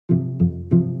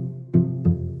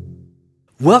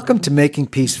Welcome to Making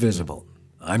Peace Visible.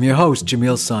 I'm your host,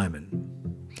 Jamil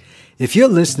Simon. If you're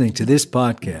listening to this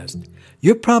podcast,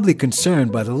 you're probably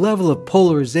concerned by the level of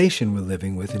polarization we're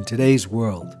living with in today's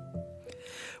world.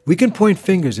 We can point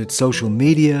fingers at social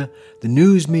media, the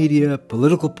news media,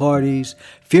 political parties,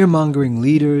 fear-mongering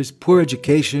leaders, poor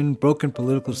education, broken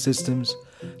political systems.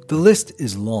 The list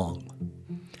is long.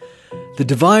 The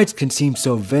divides can seem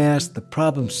so vast, the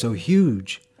problems so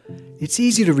huge. It's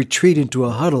easy to retreat into a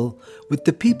huddle with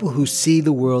the people who see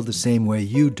the world the same way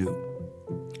you do.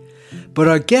 But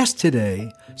our guest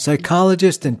today,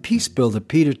 psychologist and peace builder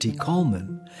Peter T.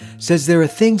 Coleman, says there are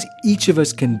things each of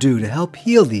us can do to help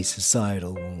heal these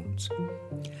societal wounds.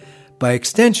 By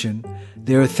extension,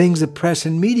 there are things the press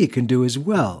and media can do as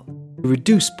well to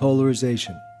reduce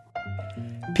polarization.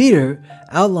 Peter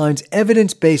outlines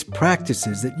evidence-based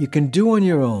practices that you can do on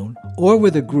your own or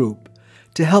with a group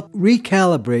to help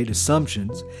recalibrate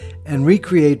assumptions and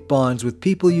recreate bonds with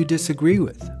people you disagree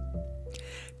with.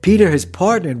 Peter has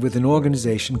partnered with an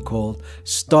organization called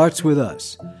Starts With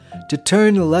Us to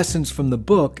turn the lessons from the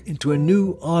book into a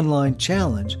new online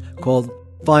challenge called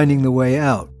Finding the Way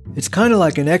Out. It's kind of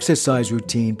like an exercise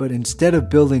routine, but instead of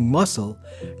building muscle,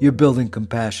 you're building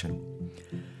compassion.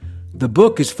 The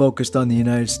book is focused on the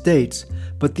United States,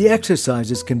 but the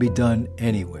exercises can be done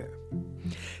anywhere.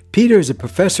 Peter is a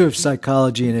professor of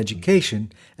psychology and education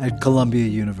at Columbia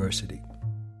University.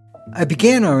 I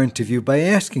began our interview by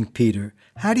asking Peter,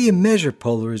 how do you measure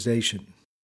polarization?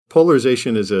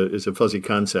 Polarization is a fuzzy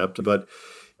concept, but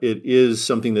it is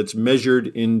something that's measured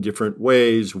in different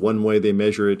ways. One way they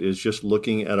measure it is just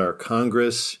looking at our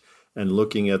Congress and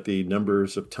looking at the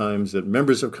numbers of times that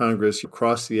members of Congress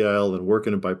cross the aisle and work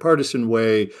in a bipartisan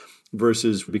way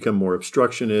versus become more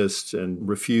obstructionists and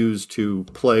refuse to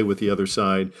play with the other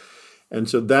side. And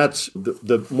so that's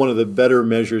the one of the better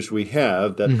measures we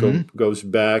have that goes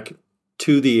back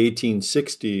to the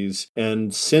 1860s.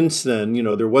 And since then,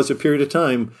 there was a period of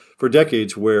time for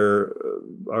decades where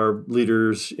our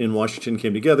leaders in Washington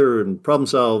came together and problem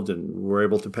solved and were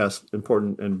able to pass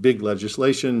important and big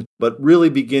legislation. But really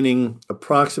beginning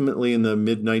approximately in the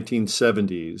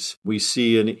mid-1970s, we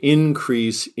see a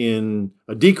decrease in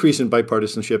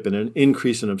bipartisanship and an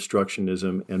increase in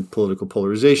obstructionism and political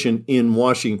polarization in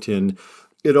Washington.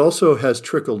 It also has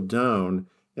trickled down,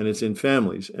 and it's in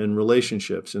families and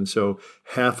relationships. And so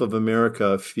half of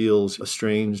America feels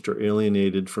estranged or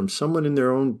alienated from someone in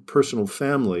their own personal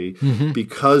family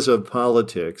because of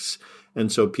politics.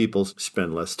 And so people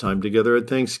spend less time together at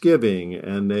Thanksgiving,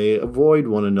 and they avoid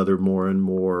one another more and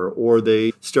more, or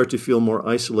they start to feel more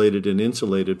isolated and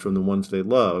insulated from the ones they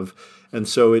love. And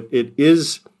so it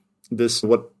is this,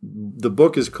 what the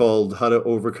book is called, How to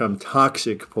Overcome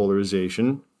Toxic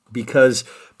Polarization, because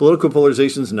political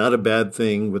polarization is not a bad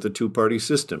thing with a two-party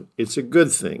system. It's a good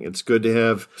thing. It's good to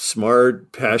have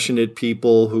smart, passionate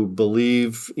people who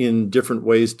believe in different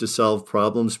ways to solve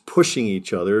problems, pushing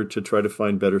each other to try to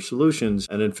find better solutions.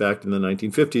 And in fact, in the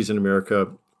 1950s in America,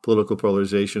 political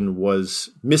polarization was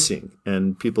missing,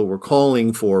 and people were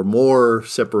calling for more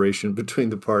separation between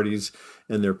the parties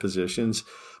and their positions.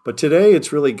 But today,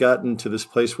 it's really gotten to this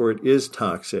place where it is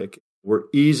toxic. We're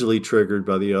easily triggered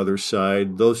by the other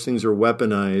side. Those things are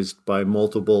weaponized by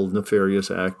multiple nefarious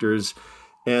actors,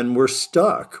 and we're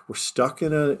stuck. We're stuck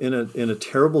in a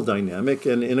terrible dynamic,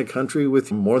 and in a country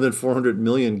with more than 400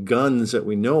 million guns that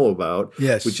we know about,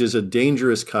 Yes, which is a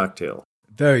dangerous cocktail.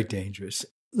 Very dangerous.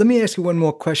 Let me ask you one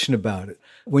more question about it.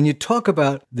 When you talk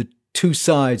about the two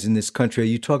sides in this country, are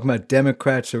you talking about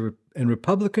Democrats and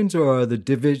Republicans, or are the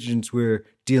divisions we're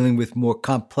dealing with more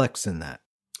complex than that?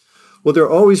 Well, they're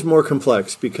always more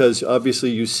complex because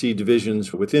obviously you see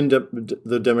divisions within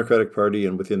the Democratic Party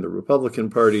and within the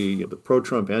Republican Party, the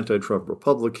pro-Trump, anti-Trump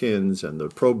Republicans and the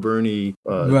pro-Bernie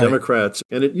Democrats.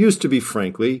 And it used to be,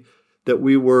 frankly, that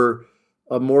we were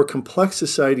a more complex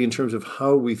society in terms of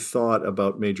how we thought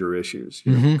about major issues.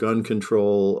 Gun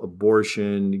control,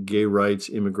 abortion, gay rights,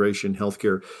 immigration,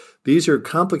 healthcare. These are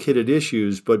complicated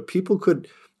issues, but people could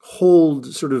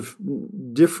hold sort of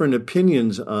different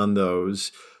opinions on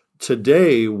those.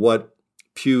 Today, what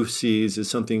Pew sees is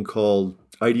something called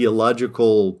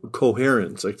ideological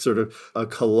coherence, like sort of a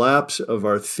collapse of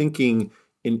our thinking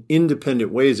in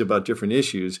independent ways about different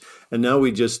issues. And now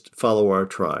we just follow our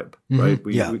tribe, right?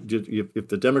 If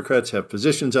the Democrats have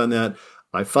positions on that,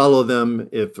 I follow them.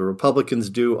 If the Republicans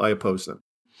do, I oppose them.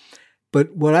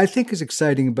 But what I think is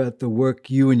exciting about the work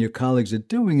you and your colleagues are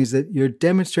doing is that you're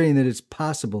demonstrating that it's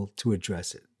possible to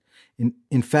address it.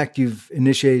 In fact, you've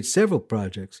initiated several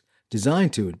projects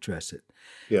designed to address it.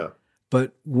 Yeah.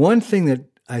 But one thing that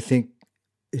I think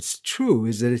it's true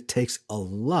is that it takes a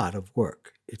lot of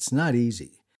work. It's not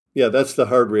easy. Yeah, that's the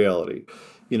hard reality.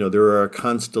 There are a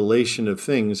constellation of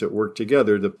things that work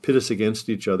together that pit us against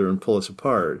each other and pull us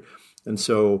apart. And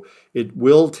so it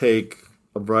will take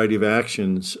a variety of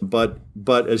actions. But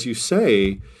as you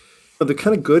say, the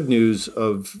kind of good news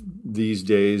of these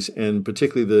days, and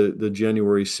particularly the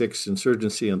January 6th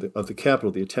insurgency of the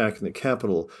Capitol, the attack in the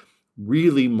Capitol,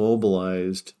 really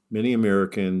mobilized many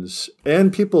Americans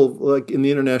and people like in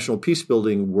the international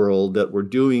peace-building world that were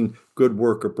doing good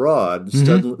work abroad,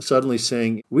 suddenly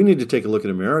saying, we need to take a look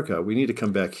at America. We need to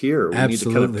come back here. We need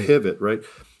to kind of pivot, right?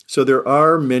 So there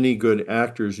are many good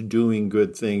actors doing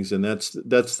good things, and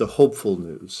that's the hopeful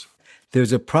news.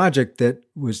 There's a project that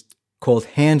was called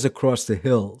Hands Across the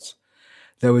Hills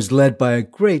that was led by a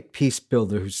great peace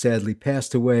builder who sadly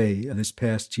passed away this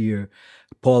past year,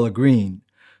 Paula Green,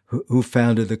 who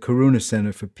founded the Karuna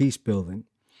Center for Peace Building.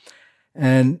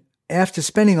 And after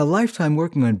spending a lifetime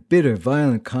working on bitter,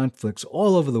 violent conflicts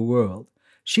all over the world,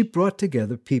 she brought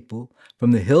together people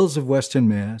from the hills of Western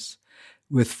Mass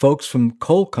with folks from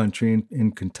coal country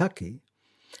in Kentucky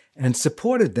and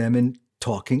supported them in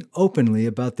talking openly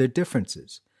about their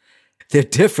differences. Their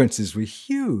differences were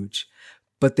huge,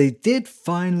 but they did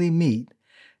finally meet.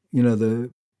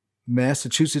 The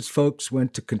Massachusetts folks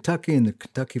went to Kentucky and the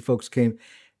Kentucky folks came,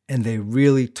 and they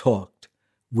really talked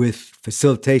with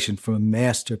facilitation from a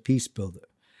master peace builder.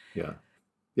 Yeah.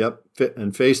 Yep.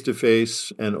 And face to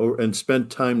face and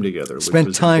spent time together.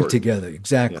 Spent time together.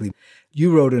 Exactly. Yeah.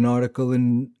 You wrote an article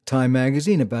in Time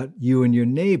magazine about you and your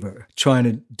neighbor trying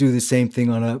to do the same thing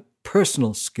on a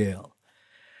personal scale.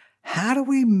 How do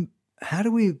we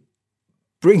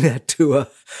bring that to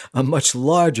a much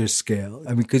larger scale? I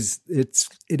mean, because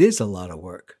it is a lot of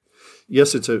work.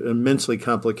 Yes, it's an immensely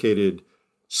complicated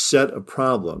set of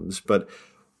problems. But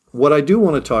what I do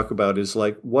want to talk about is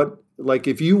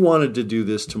if you wanted to do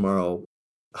this tomorrow,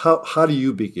 how do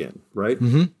you begin, right?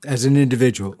 Mm-hmm. As an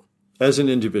individual. As an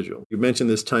individual. You mentioned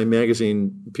this Time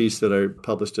magazine piece that I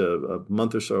published a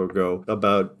month or so ago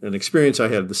about an experience I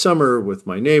had this summer with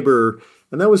my neighbor.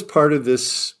 And that was part of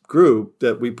this group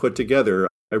that we put together.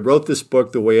 I wrote this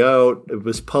book, The Way Out. It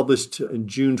was published in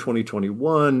June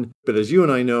 2021. But as you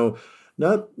and I know,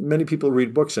 not many people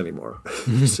read books anymore.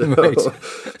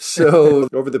 So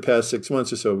over the past 6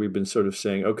 months or so, we've been sort of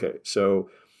saying, okay,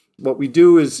 so what we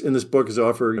do is in this book is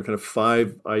offer kind of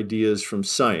 5 ideas from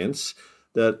science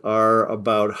that are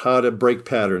about how to break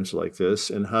patterns like this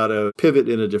and how to pivot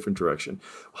in a different direction,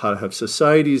 how to have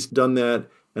societies done that,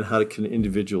 and how can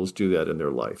individuals do that in their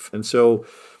life. And so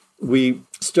we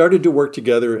started to work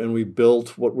together and we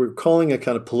built what we're calling a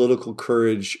kind of political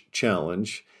courage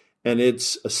challenge. And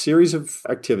it's a series of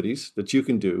activities that you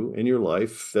can do in your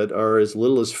life that are as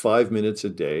little as 5 minutes a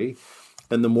day.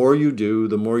 And the more you do,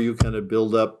 the more you kind of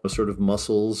build up sort of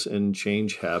muscles and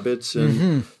change habits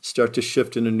and start to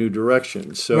shift in a new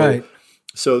direction. So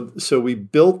we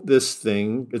built this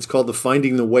thing. It's called the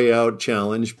Finding the Way Out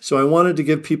Challenge. So I wanted to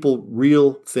give people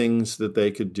real things that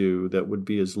they could do that would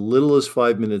be as little as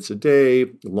 5 minutes a day,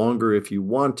 longer if you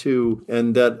want to,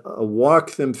 and that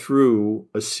walk them through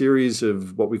a series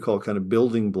of what we call kind of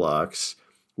building blocks,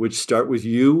 which start with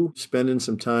you spending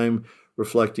some time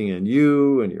reflecting on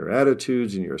you and your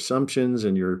attitudes and your assumptions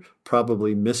and your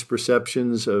probably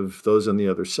misperceptions of those on the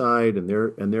other side and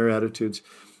their attitudes.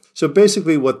 So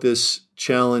basically what this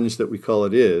challenge that we call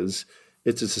it is,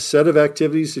 it's a set of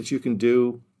activities that you can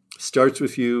do, starts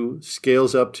with you,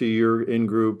 scales up to your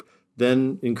in-group,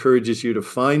 then encourages you to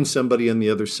find somebody on the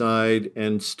other side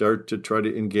and start to try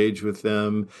to engage with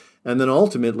them, and then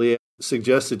ultimately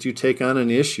suggests that you take on an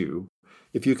issue.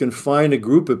 If you can find a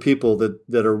group of people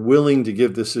that are willing to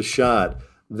give this a shot,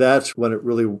 that's when it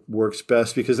really works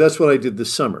best, because that's what I did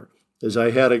this summer, is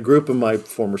I had a group of my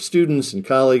former students and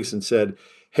colleagues and said,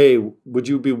 hey, would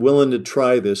you be willing to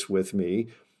try this with me?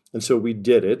 And so we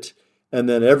did it. And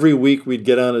then every week we'd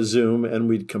get on a Zoom and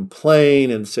we'd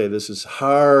complain and say, this is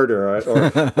hard, or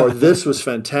this was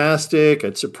fantastic,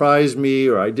 it surprised me,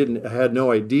 or I had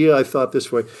no idea I thought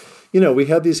this way. We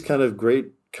had these kind of great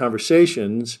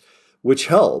conversations which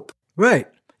help. Right.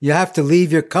 You have to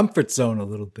leave your comfort zone a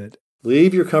little bit.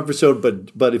 Leave your comfort zone,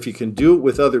 but if you can do it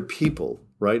with other people,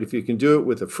 right? If you can do it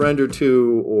with a friend or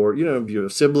two, or your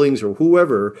siblings or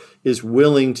whoever is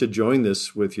willing to join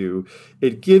this with you,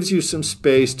 it gives you some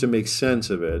space to make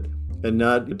sense of it, and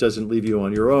it doesn't leave you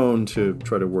on your own to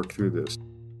try to work through this.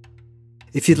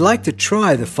 If you'd like to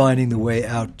try the Finding the Way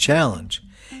Out challenge,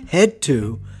 head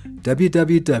to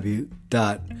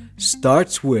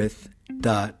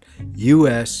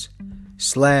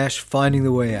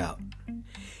www.startswith.us/findingthewayout.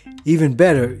 Even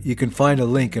better, you can find a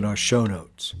link in our show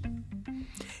notes.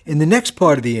 In the next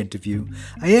part of the interview,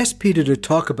 I asked Peter to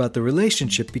talk about the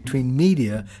relationship between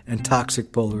media and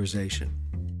toxic polarization.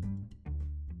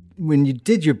 When you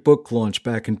did your book launch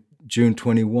back in June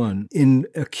 21, in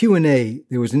a Q&A,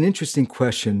 there was an interesting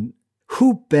question: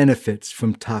 who benefits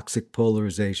from toxic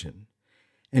polarization?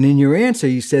 And in your answer,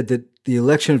 you said that the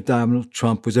election of Donald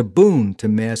Trump was a boon to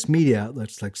mass media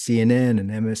outlets like CNN and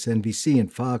MSNBC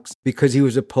and Fox because he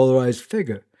was a polarized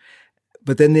figure.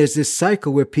 But then there's this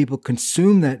cycle where people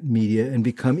consume that media and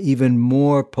become even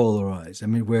more polarized. I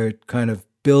mean, where it kind of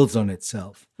builds on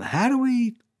itself. How do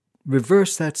we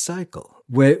reverse that cycle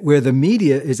where the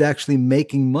media is actually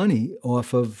making money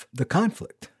off of the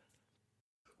conflict?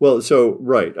 Well, so,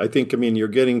 right. I think, you're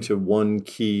getting to one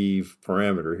key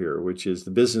parameter here, which is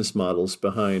the business models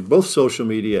behind both social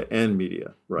media and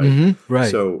media, right? Mm-hmm,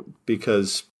 right. So,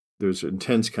 because there's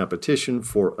intense competition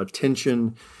for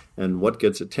attention, and what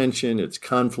gets attention? It's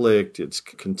conflict, it's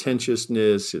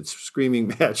contentiousness, it's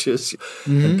screaming matches,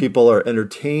 and people are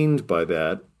entertained by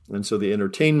that. And so the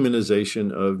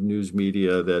entertainmentization of news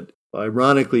media that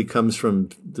ironically comes from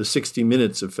the 60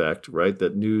 Minutes effect, right?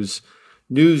 That news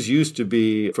used to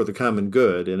be for the common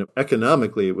good, and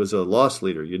economically it was a loss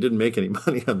leader. You didn't make any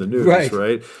money on the news,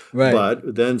 right?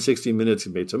 But then 60 Minutes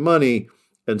made some money,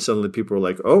 and suddenly people were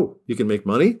like, oh, you can make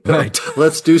money? Right.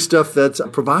 Let's do stuff that's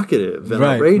provocative and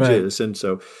outrageous. Right. And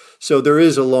so there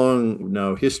is a long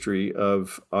now history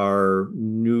of our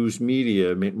news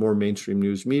media, more mainstream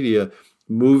news media,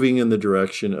 moving in the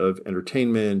direction of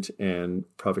entertainment and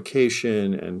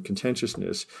provocation and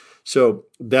contentiousness. So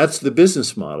that's the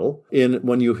business model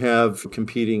when you have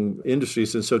competing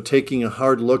industries. And so taking a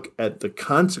hard look at the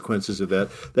consequences of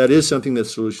that is something that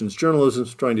solutions journalism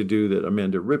is trying to do, that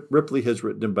Amanda Ripley has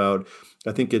written about.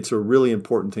 I think it's a really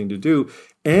important thing to do.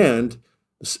 And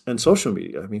social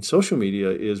media. Social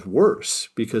media is worse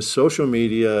because social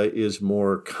media is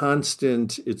more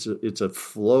constant. It's a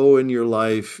flow in your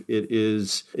life. It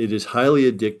is highly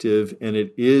addictive, and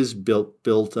it is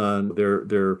built on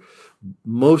their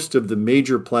most of the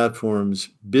major platforms'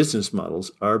 business models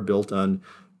are built on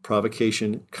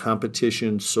provocation,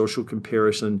 competition, social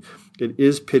comparison. It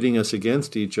is pitting us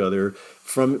against each other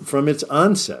from its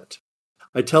onset.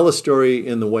 I tell a story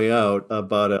in The Way Out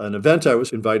about an event I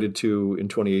was invited to in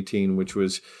 2018, which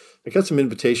was, I got some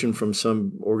invitation from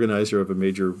some organizer of a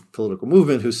major political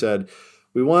movement who said,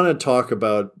 we want to talk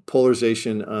about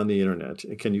polarization on the internet.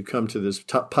 Can you come to this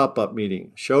pop-up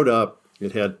meeting? Showed up.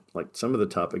 It had some of the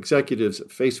top executives at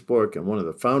Facebook, and one of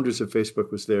the founders of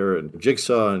Facebook was there, and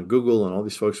Jigsaw and Google and all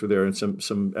these folks were there, and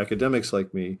some academics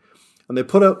like me. And they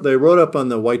wrote up on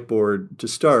the whiteboard to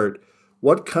start,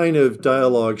 what kind of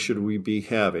dialogue should we be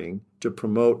having to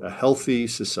promote a healthy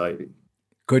society?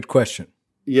 Good question.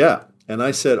 Yeah. And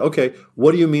I said, okay,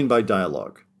 what do you mean by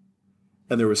dialogue?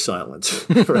 And there was silence,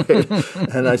 right?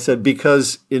 And I said,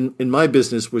 because in my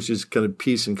business, which is kind of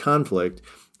peace and conflict,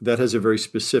 that has a very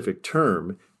specific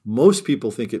term. Most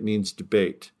people think it means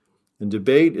debate. And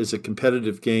debate is a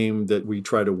competitive game that we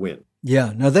try to win.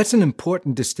 Yeah. Now, that's an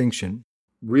important distinction.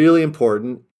 Really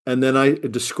important. And then I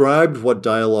described what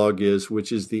dialogue is,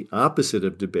 which is the opposite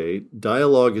of debate.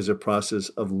 Dialogue is a process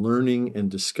of learning and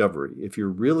discovery. If you're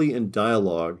really in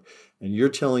dialogue and you're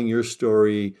telling your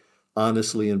story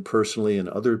honestly and personally, and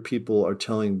other people are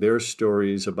telling their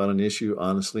stories about an issue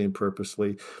honestly and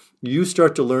purposely, you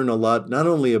start to learn a lot, not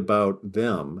only about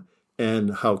them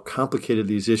and how complicated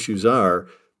these issues are,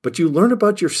 but you learn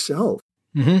about yourself.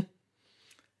 Mm-hmm.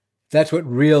 That's what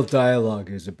real dialogue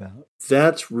is about.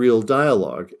 That's real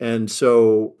dialogue. And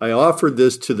so I offered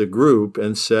this to the group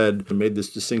and made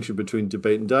this distinction between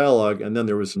debate and dialogue. And then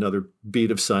there was another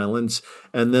beat of silence.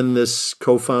 And then this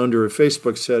co-founder of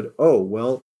Facebook said, oh,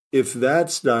 well, if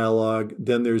that's dialogue,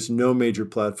 then there's no major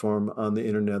platform on the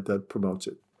internet that promotes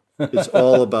it. It's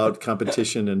all about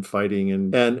competition and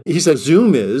fighting. And he said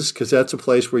Zoom is, because that's a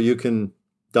place where you can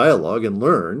dialogue and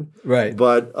learn. Right.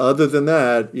 But other than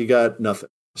that, you got nothing.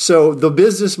 So the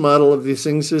business model of these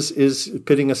things is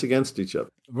pitting us against each other.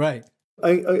 Right.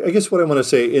 I guess what I want to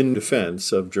say in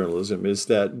defense of journalism is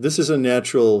that this is a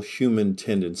natural human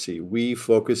tendency. We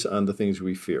focus on the things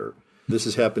we fear. This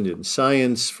has happened in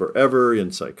science forever,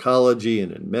 in psychology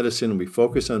and in medicine. We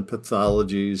focus on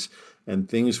pathologies and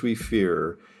things we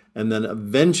fear. And then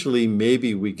eventually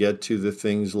maybe we get to the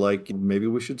things like maybe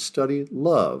we should study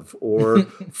love or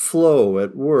flow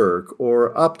at work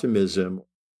or optimism.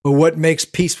 Or what makes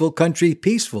peaceful country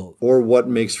peaceful. Or what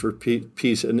makes for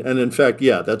peace. And in fact,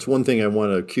 yeah, that's one thing I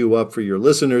want to cue up for your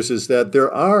listeners is that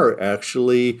there are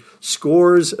actually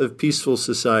scores of peaceful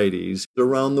societies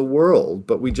around the world,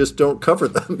 but we just don't cover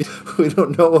them. We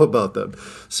don't know about them.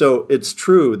 So it's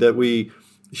true that we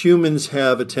humans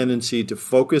have a tendency to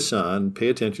focus on, pay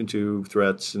attention to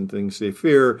threats and things they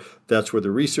fear. That's where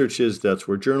the research is. That's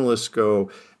where journalists go.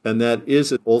 And that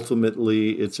is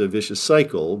ultimately, it's a vicious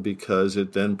cycle because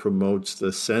it then promotes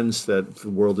the sense that the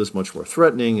world is much more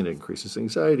threatening and increases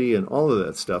anxiety and all of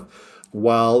that stuff,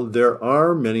 while there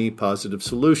are many positive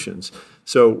solutions.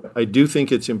 So I do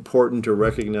think it's important to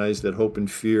recognize that hope and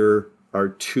fear are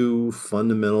two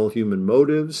fundamental human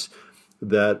motives,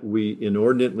 that we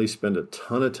inordinately spend a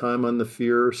ton of time on the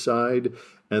fear side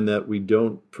and that we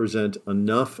don't present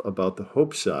enough about the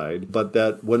hope side, but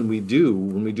that when we do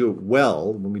it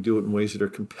well, when we do it in ways that are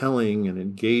compelling and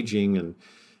engaging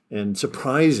and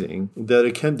surprising, that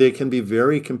they can be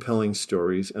very compelling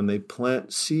stories, and they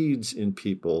plant seeds in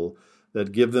people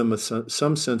that give them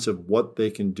some sense of what they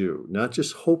can do. Not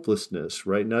just hopelessness,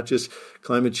 right? Not just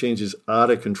climate change is out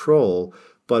of control,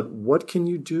 but what can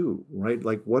you do, right?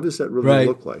 Like, what does that really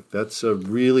look like? That's a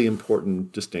really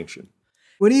important distinction.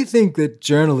 What do you think that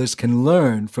journalists can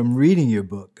learn from reading your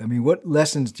book? I mean, what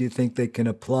lessons do you think they can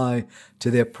apply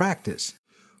to their practice?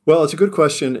 Well, it's a good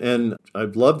question, and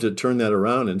I'd love to turn that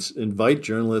around and invite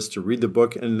journalists to read the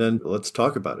book, and then let's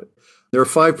talk about it. There are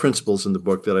 5 principles in the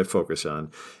book that I focus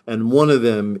on, and one of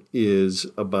them is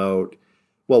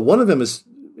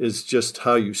just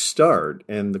how you start,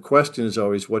 and the question is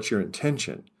always, what's your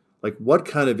intention? Like, what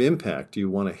kind of impact do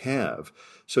you want to have?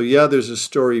 So yeah, there's a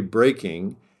story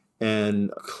breaking, and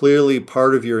clearly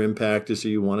part of your impact is that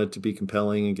you want it to be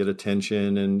compelling and get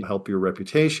attention and help your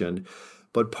reputation.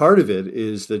 But part of it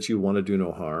is that you want to do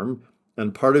no harm.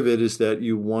 And part of it is that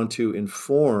you want to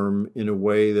inform in a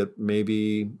way that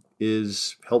maybe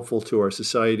is helpful to our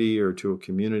society or to a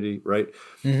community, right?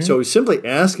 Mm-hmm. So simply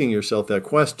asking yourself that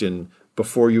question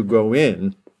before you go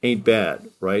in ain't bad,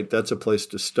 right? That's a place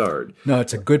to start. No,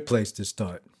 it's a good place to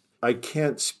start. I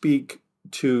can't speak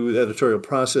to the editorial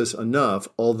process enough,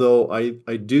 although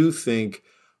I do think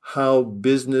how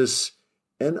business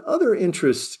and other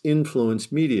interests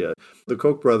influence media. The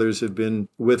Koch brothers have been,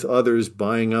 with others,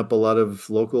 buying up a lot of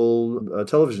local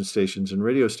television stations and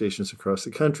radio stations across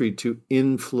the country to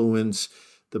influence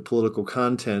the political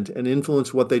content and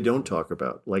influence what they don't talk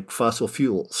about, like fossil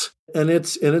fuels. And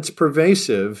it's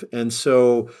pervasive. And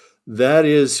so that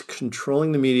is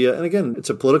controlling the media. And again, it's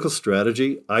a political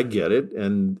strategy. I get it.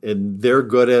 And they're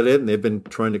good at it. And they've been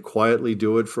trying to quietly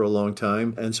do it for a long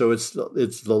time. And so it's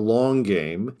the long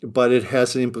game, but it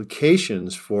has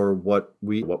implications for what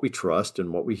we trust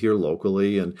and what we hear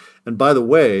locally. And by the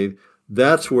way,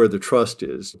 that's where the trust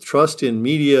is. Trust in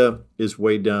media is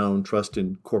way down. Trust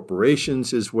in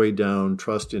corporations is way down.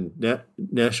 Trust in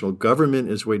national government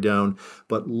is way down.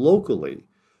 But locally,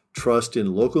 trust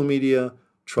in local media,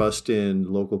 trust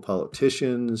in local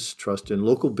politicians, trust in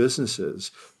local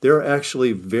businesses, they're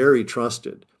actually very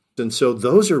trusted. And so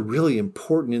those are really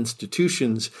important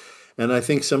institutions. And I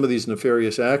think some of these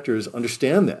nefarious actors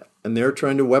understand that. And they're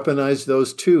trying to weaponize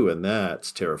those too. And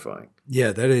that's terrifying.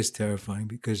 Yeah, that is terrifying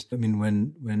because, I mean,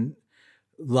 when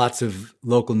lots of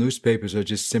local newspapers are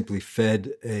just simply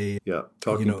fed a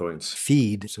talking points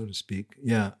feed, so to speak.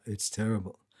 Yeah, it's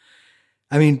terrible.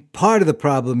 I mean, part of the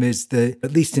problem is that,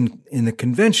 at least in the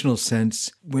conventional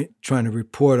sense, when trying to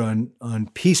report on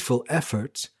peaceful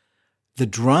efforts, the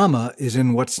drama is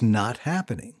in what's not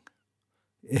happening.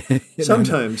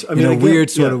 Sometimes, in a weird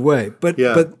sort of way.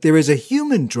 But there is a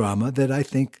human drama that I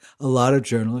think a lot of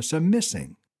journalists are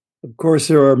missing. Of course,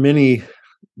 there are many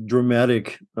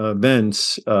dramatic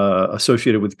events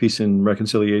associated with peace and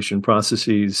reconciliation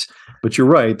processes. But you're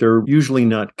right, they're usually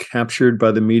not captured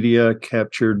by the media,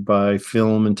 captured by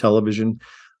film and television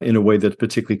in a way that's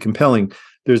particularly compelling.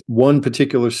 There's one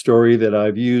particular story that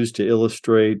I've used to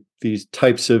illustrate these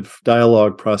types of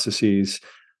dialogue processes,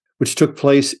 which took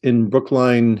place in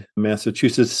Brookline,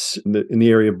 Massachusetts, in the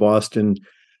area of Boston.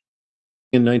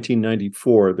 In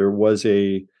 1994, there was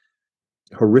a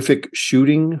horrific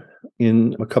shooting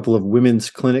in a couple of women's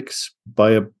clinics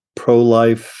by a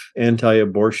pro-life,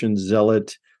 anti-abortion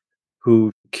zealot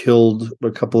who killed a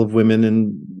couple of women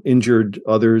and injured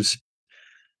others.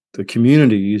 The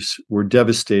communities were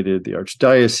devastated. The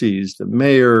archdiocese, the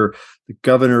mayor, the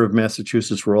governor of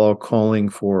Massachusetts were all calling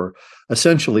for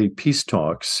essentially peace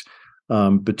talks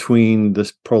between the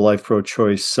pro-life,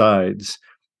 pro-choice sides.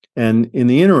 And in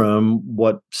the interim,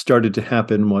 what started to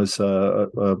happen was a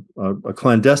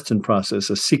clandestine process,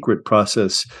 a secret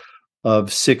process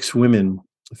of 6 women,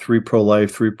 3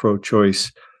 pro-life, 3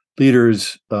 pro-choice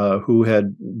leaders who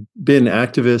had been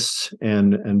activists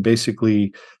and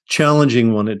basically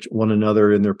challenging one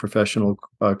another in their professional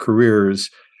careers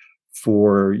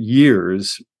for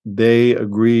years. They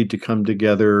agreed to come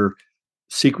together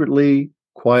secretly,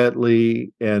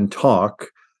 quietly, and talk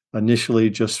Initially,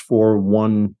 just for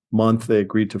 1 month, they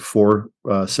agreed to 4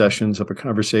 sessions of a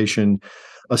conversation,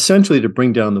 essentially to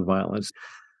bring down the violence.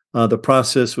 The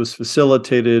process was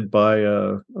facilitated by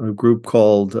a group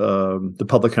called the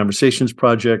Public Conversations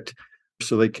Project.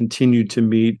 So they continued to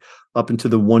meet up until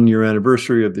the 1-year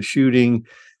anniversary of the shooting.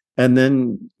 And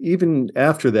then even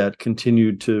after that,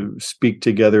 continued to speak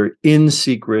together in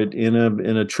secret in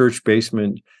a church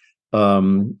basement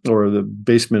or the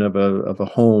basement of a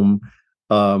home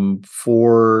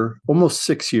for almost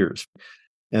 6 years.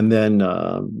 And then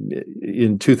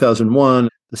in 2001,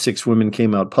 the 6 women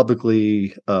came out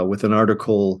publicly with an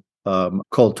article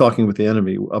called Talking with the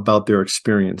Enemy about their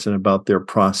experience and about their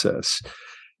process.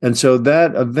 And so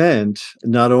that event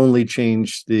not only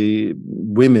changed the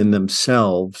women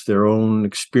themselves, their own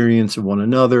experience of one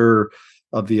another,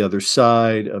 of the other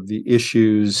side, of the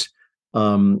issues,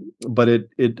 but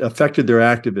it affected their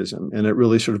activism, and it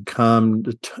really sort of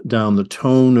calmed down the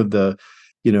tone of the,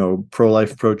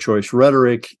 pro-life, pro-choice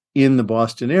rhetoric in the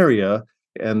Boston area.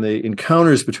 And the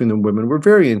encounters between the women were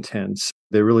very intense.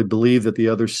 They really believed that the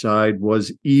other side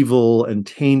was evil and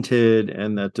tainted,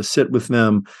 and that to sit with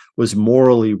them was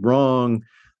morally wrong.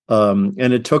 And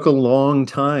it took a long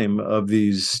time of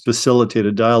these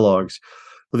facilitated dialogues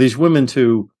for these women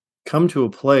to come to a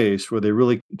place where they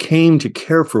really came to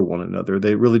care for one another.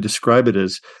 They really describe it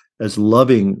as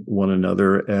loving one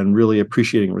another and really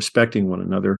appreciating and respecting one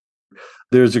another.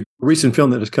 There's a recent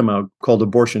film that has come out called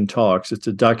Abortion Talks. It's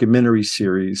a documentary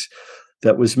series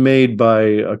that was made by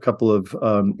a couple of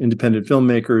independent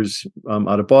filmmakers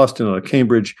out of Boston, out of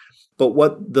Cambridge. But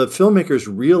what the filmmakers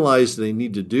realized they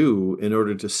need to do in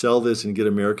order to sell this and get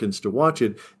Americans to watch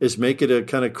it is make it a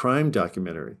kind of crime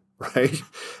documentary, right?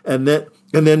 And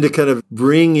then to kind of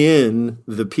bring in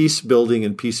the peace building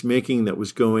and peacemaking that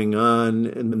was going on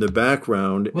in the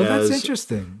background. Well, that's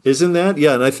interesting. Isn't that?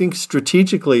 Yeah. And I think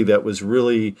strategically that was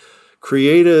really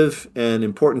creative and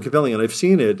important, compelling. And I've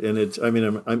seen it, and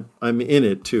I'm in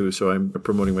it too. So I'm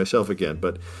promoting myself again,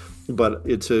 but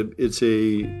it's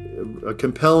a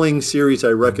compelling series.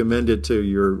 I recommend it to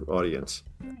your audience.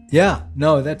 Yeah,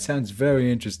 no, that sounds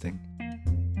very interesting.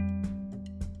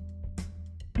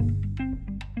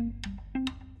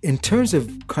 In terms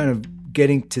of kind of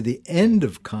getting to the end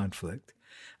of conflict,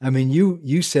 I mean,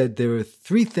 you said there are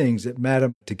 3 things that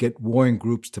matter to get warring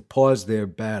groups to pause their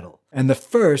battle. And the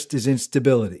first is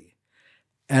instability.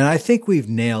 And I think we've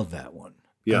nailed that one.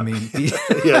 Yeah. I mean,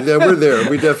 yeah, we're there.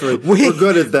 We're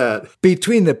good at that.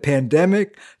 Between the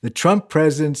pandemic, the Trump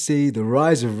presidency, the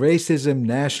rise of racism,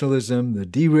 nationalism, the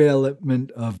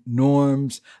derailment of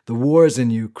norms, the wars in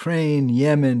Ukraine,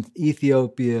 Yemen,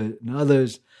 Ethiopia, and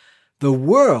others, the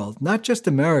world, not just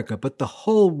America, but the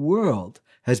whole world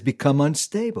has become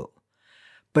unstable.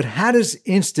 But how does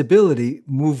instability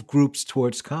move groups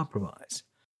towards compromise?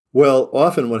 Well,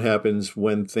 often what happens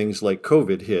when things like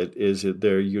COVID hit is that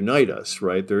they unite us,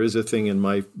 right? There is a thing in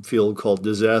my field called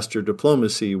disaster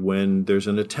diplomacy when there's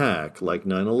an attack like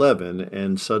 9/11,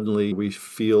 and suddenly we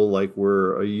feel like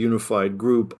we're a unified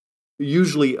group,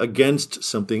 usually against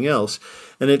something else.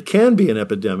 And it can be an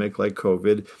epidemic like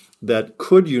COVID that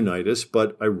could unite us,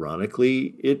 but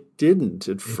ironically, it didn't.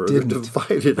 It further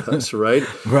divided us, right?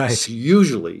 Right. So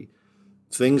usually,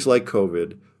 things like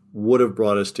COVID would have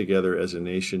brought us together as a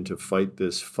nation to fight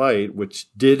this fight,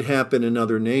 which did happen in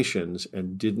other nations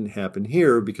and didn't happen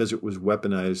here because it was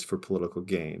weaponized for political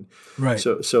gain. Right.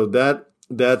 So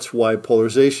that's why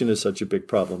polarization is such a big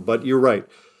problem. But you're right.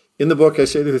 In the book, I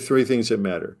say there are 3 things that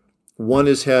matter. One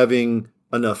is having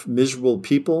enough miserable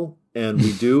people, and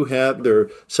we do have,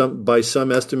 by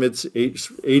some estimates,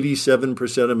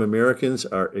 87% of Americans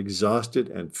are exhausted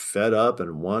and fed up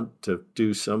and want to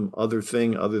do some other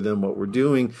thing other than what we're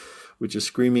doing, which is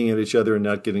screaming at each other and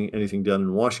not getting anything done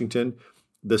in Washington.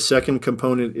 The second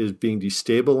component is being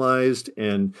destabilized,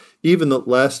 and even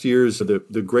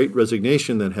the Great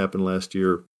Resignation that happened last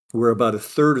year, where about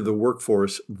 1/3 of the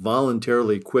workforce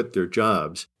voluntarily quit their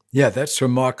jobs. Yeah, that's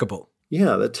remarkable.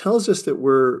 Yeah, that tells us that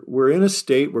we're in a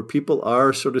state where people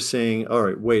are sort of saying, all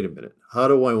right, wait a minute. How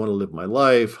do I want to live my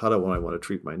life? How do I want to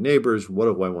treat my neighbors? What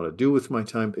do I want to do with my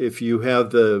time? If you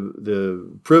have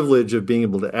the privilege of being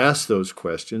able to ask those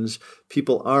questions,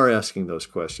 people are asking those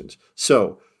questions.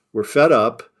 So we're fed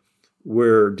up,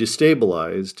 we're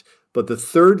destabilized. But the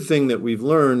third thing that we've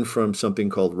learned from something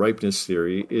called ripeness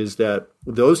theory is that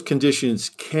those conditions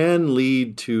can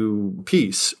lead to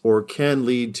peace, or can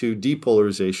lead to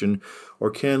depolarization,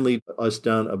 or can lead us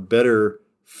down a better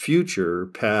future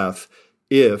path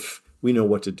if we know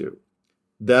what to do.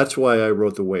 That's why I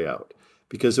wrote The Way Out,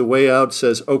 because The Way Out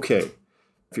says, okay,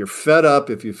 if you're fed up,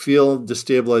 if you feel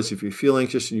destabilized, if you feel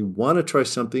anxious and you want to try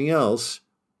something else,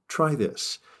 try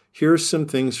this. Here's some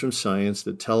things from science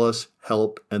that tell us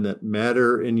help and that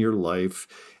matter in your life.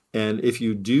 And if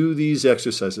you do these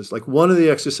exercises, like one of the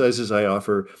exercises I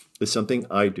offer is something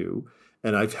I do,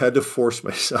 and I've had to force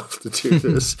myself to do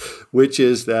this, which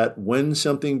is that when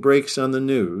something breaks on the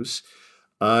news,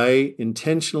 I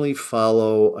intentionally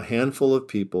follow a handful of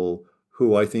people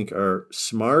who I think are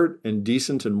smart and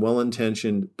decent and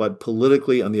well-intentioned, but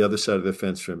politically on the other side of the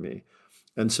fence from me.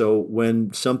 And so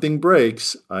when something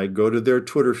breaks, I go to their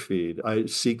Twitter feed. I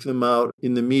seek them out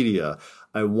in the media.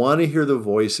 I want to hear the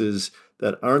voices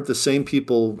that aren't the same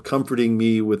people comforting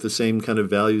me with the same kind of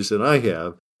values that I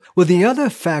have. Well, the other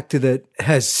factor that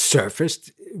has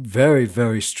surfaced very,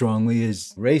 very strongly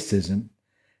is racism.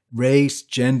 Race,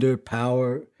 gender,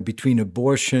 power, between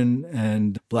abortion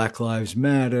and Black Lives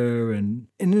Matter. And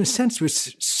in a sense, we're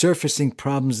surfacing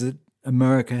problems that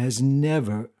America has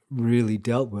never really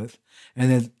dealt with.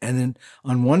 And then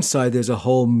on one side, there's a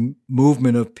whole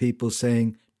movement of people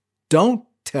saying, don't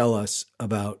tell us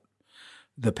about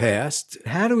the past.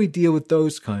 How do we deal with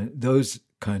those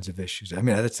kinds of issues? I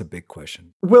mean, that's a big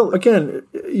question. Well, again,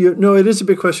 it is a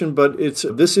big question, but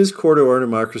this is core to our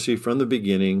democracy from the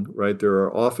beginning, right? There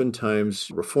are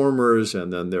oftentimes reformers,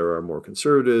 and then there are more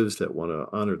conservatives that want to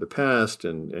honor the past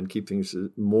and keep things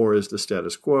more as the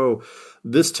status quo.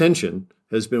 This tension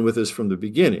has been with us from the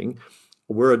beginning.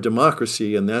 We're a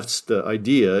democracy, and that's the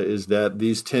idea, is that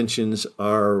these tensions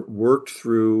are worked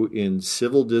through in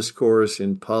civil discourse,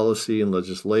 in policy and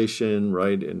legislation,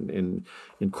 right, in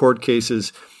court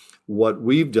cases. What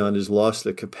we've done is lost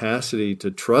the capacity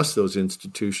to trust those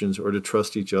institutions or to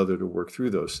trust each other to work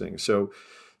through those things. So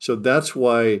that's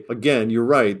why, again, you're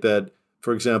right that,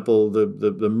 for example,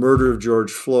 the murder of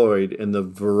George Floyd and the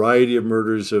variety of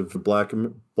murders of Black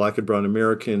and brown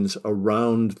Americans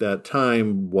around that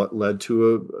time, what led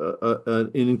to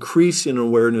an increase in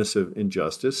awareness of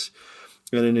injustice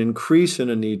and an increase in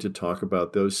a need to talk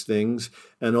about those things.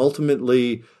 And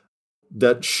ultimately,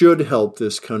 that should help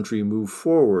this country move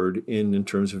forward in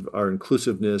terms of our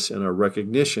inclusiveness and our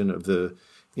recognition of the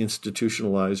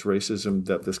institutionalized racism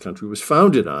that this country was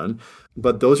founded on.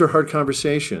 But those are hard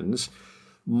conversations.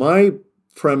 My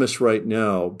premise right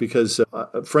now, because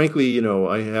frankly,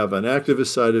 I have an activist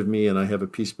side of me and I have a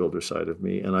peace builder side of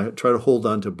me, and I try to hold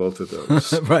on to both of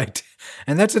those. Right.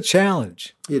 And that's a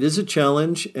challenge. It is a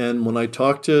challenge. And when I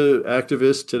talk to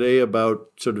activists today about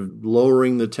sort of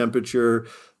lowering the temperature,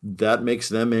 that makes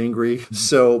them angry.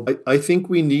 So I think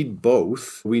we need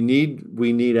both. We need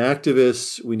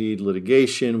activists, we need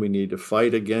litigation, we need to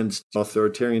fight against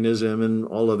authoritarianism and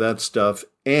all of that stuff.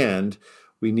 And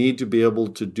we need to be able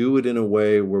to do it in a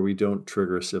way where we don't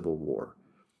trigger a civil war.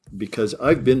 Because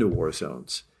I've been to war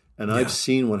zones, and I've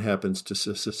seen what happens to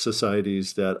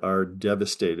societies that are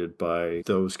devastated by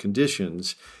those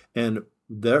conditions. And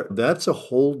that's a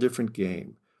whole different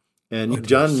game. And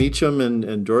John Meacham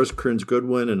and Doris Kearns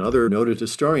Goodwin and other noted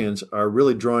historians are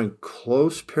really drawing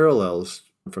close parallels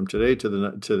from today to the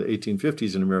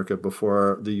 1850s in America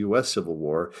before the U.S. Civil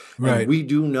War. Right. And we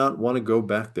do not want to go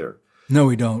back there. No,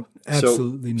 we don't.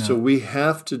 Absolutely not. So we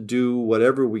have to do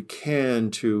whatever we can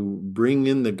to bring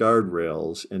in the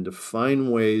guardrails and to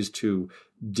find ways to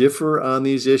differ on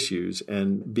these issues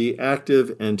and be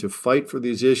active and to fight for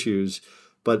these issues,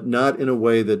 but not in a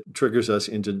way that triggers us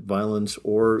into violence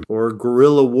or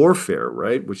guerrilla warfare,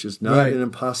 right? Which is not an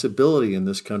impossibility in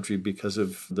this country because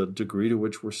of the degree to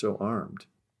which we're so armed.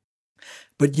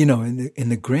 But, in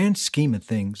the grand scheme of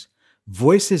things,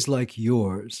 voices like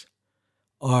yours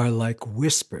are like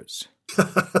whispers.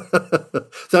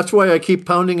 That's why I keep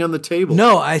pounding on the table.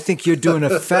 No, I think you're doing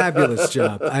a fabulous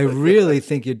job. I really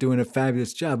think you're doing a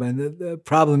fabulous job. And the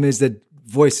problem is that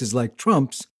voices like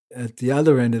Trump's at the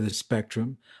other end of the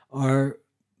spectrum are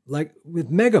like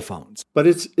with megaphones. But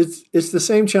it's the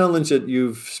same challenge that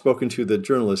you've spoken to that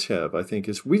journalists have, I think,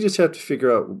 is we just have to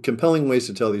figure out compelling ways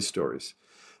to tell these stories,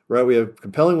 right? We have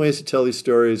compelling ways to tell these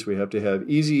stories. We have to have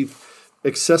easy,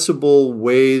 accessible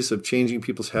ways of changing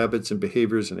people's habits and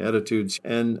behaviors and attitudes.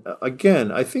 And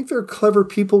again, I think there are clever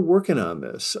people working on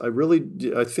this.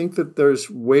 I think that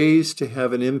there's ways to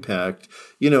have an impact.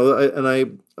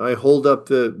 I hold up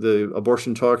the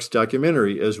Abortion Talks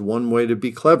documentary as one way to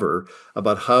be clever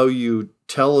about how you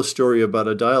tell a story about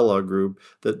a dialogue group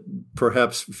that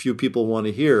perhaps few people want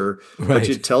to hear, but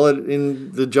you tell it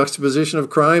in the juxtaposition of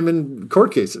crime and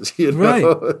court cases. Right.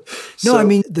 No, I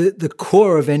mean, the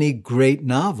core of any great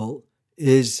novel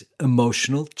is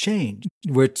emotional change,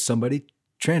 where somebody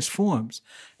transforms.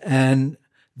 And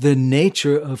the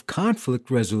nature of conflict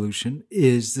resolution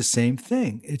is the same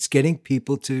thing. It's getting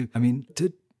people to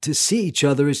see each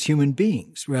other as human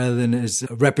beings rather than as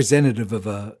a representative of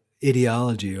a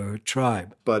ideology or a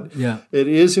tribe. But it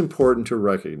is important to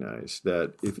recognize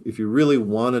that if you really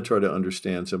want to try to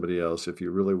understand somebody else, if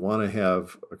you really want to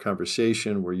have a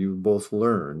conversation where you both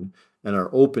learn and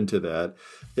are open to that,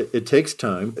 it takes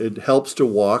time. It helps to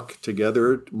walk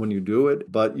together when you do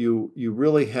it, but you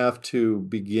really have to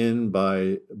begin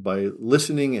by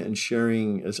listening and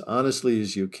sharing as honestly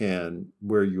as you can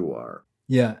where you are.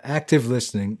 Yeah, active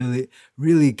listening.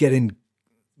 Really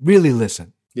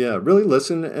listen. Yeah, really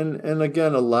listen and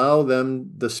again, allow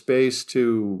them the space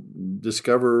to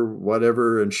discover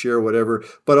whatever and share whatever.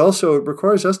 But also it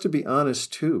requires us to be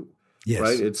honest too,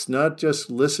 right? It's not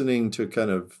just listening to kind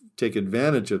of take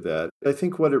advantage of that. I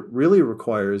think what it really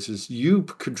requires is you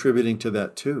contributing to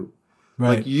that too.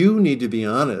 Right. Like you need to be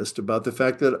honest about the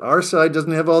fact that our side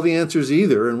doesn't have all the answers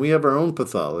either, and we have our own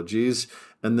pathologies,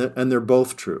 and they're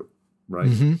both true, right?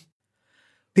 Mm-hmm.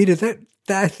 Peter,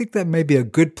 I think that may be a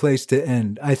good place to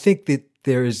end. I think that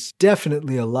there is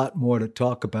definitely a lot more to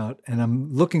talk about, and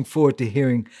I'm looking forward to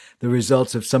hearing the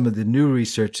results of some of the new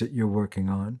research that you're working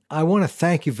on. I want to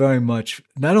thank you very much,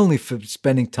 not only for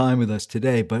spending time with us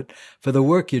today, but for the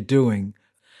work you're doing.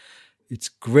 It's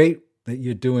great that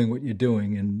you're doing what you're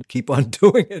doing, and keep on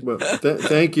doing it. Well,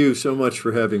 thank you so much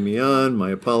for having me on. My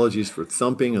apologies for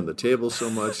thumping on the table so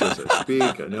much as I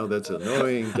speak. I know that's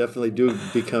annoying. Definitely do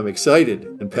become excited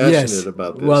and passionate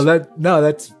about this. Well,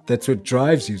 that's what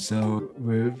drives you, so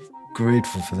we're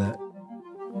grateful for that.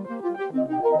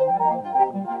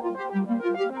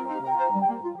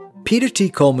 Peter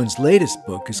T. Coleman's latest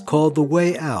book is called The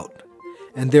Way Out,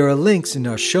 and there are links in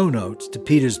our show notes to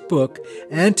Peter's book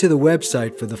and to the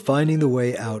website for the Finding the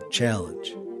Way Out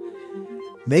Challenge.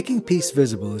 Making Peace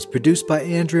Visible is produced by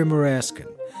Andrea Maraskin.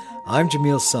 I'm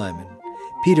Jamil Simon.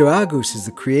 Peter Agus is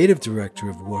the creative director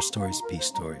of War Stories, Peace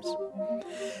Stories.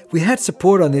 We had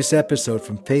support on this episode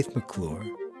from Faith McClure.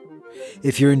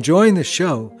 If you're enjoying the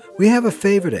show, we have a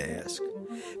favor to ask.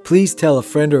 Please tell a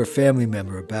friend or a family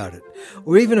member about it,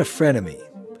 or even a frenemy.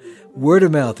 Word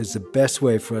of mouth is the best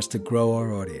way for us to grow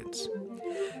our audience.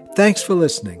 Thanks for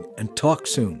listening, and talk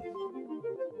soon.